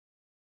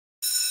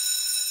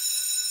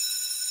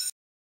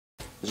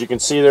As you can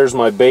see, there's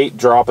my bait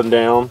dropping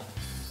down.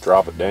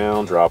 Drop it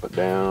down,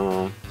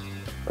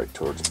 right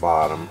towards the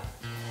bottom.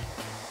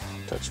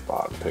 Touch the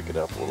bottom, pick it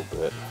up a little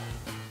bit.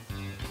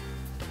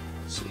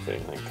 See if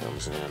anything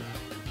comes in.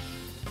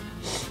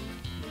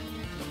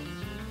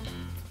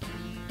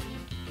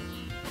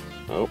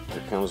 Oh,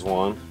 here comes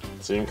one.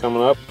 See him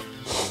coming up?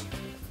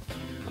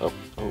 Oh,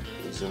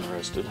 he's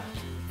interested.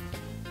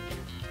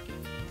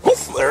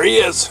 Oh, there he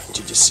is. Did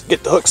you just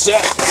get the hook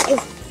set?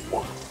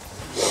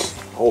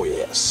 Oh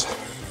yes.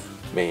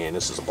 Man,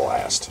 this is a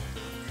blast.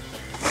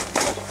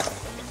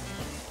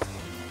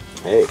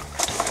 Hey,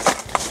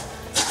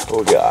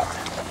 what we got?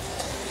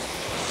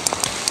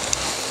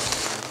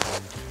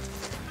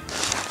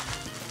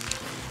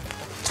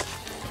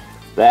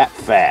 That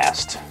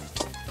fast.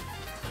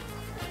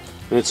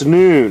 And it's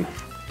noon,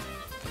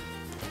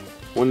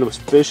 when the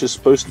fish is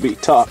supposed to be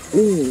tough.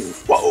 Ooh,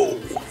 whoa.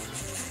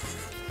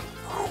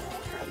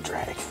 That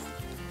drag.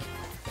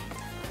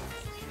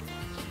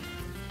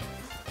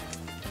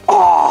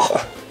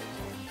 Oh,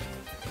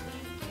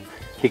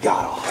 he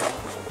got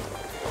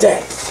off.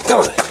 Dang,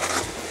 darn it.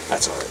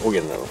 That's all right, we'll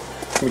get another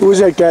one. Who was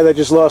that guy that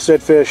just lost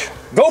that fish?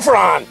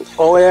 Gofron!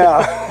 Oh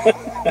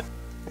yeah.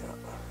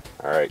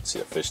 All right, see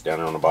that fish down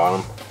there on the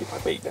bottom? Get my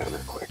bait down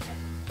there quick.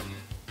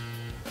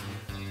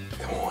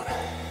 Come on.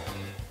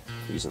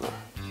 Using a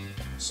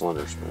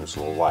cylinder spoon, it's a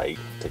little light.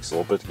 Takes a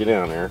little bit to get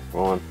down there.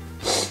 Come on.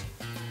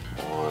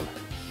 Come on.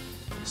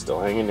 Still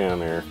hanging down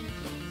there.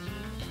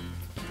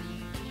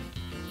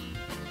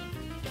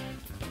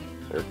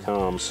 There it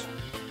comes.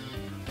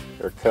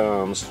 There it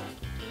comes.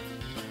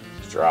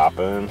 It's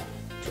dropping.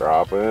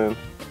 Dropping.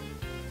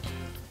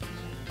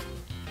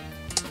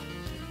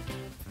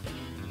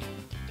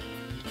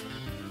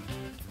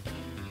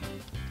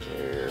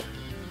 There.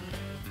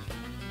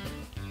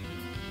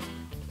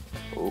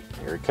 Oh,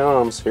 here it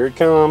comes. Here it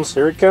comes.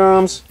 Here it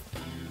comes.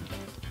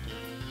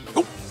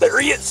 Oh, there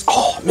he is.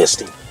 Oh, I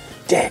missed him.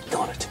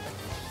 Daggone it.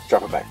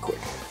 Drop it back quick.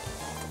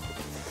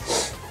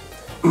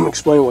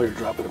 Explain why you're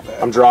dropping it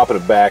back. I'm dropping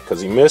it back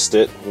because he missed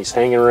it. He's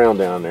hanging around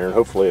down there, and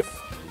hopefully, if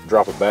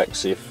drop it back,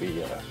 see if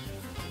he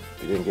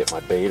didn't get my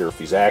bait or if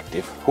he's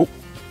active. Oh,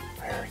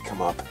 there he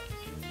come up.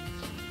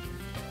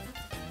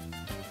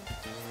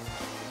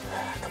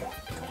 Come on,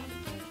 come on.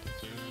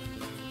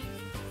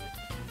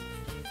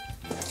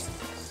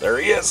 There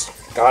he is.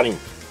 Got him.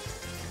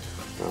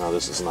 Oh,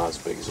 this is not as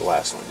big as the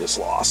last one I just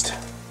lost.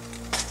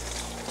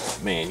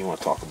 Man, you want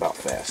to talk about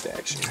fast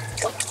action.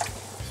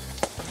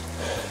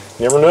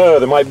 You never know,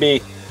 they might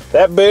be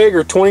that big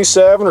or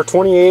 27 or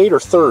 28 or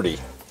 30.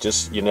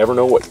 Just, you never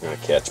know what you're going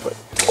to catch, but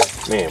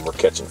man, we're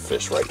catching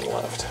fish right and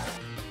left.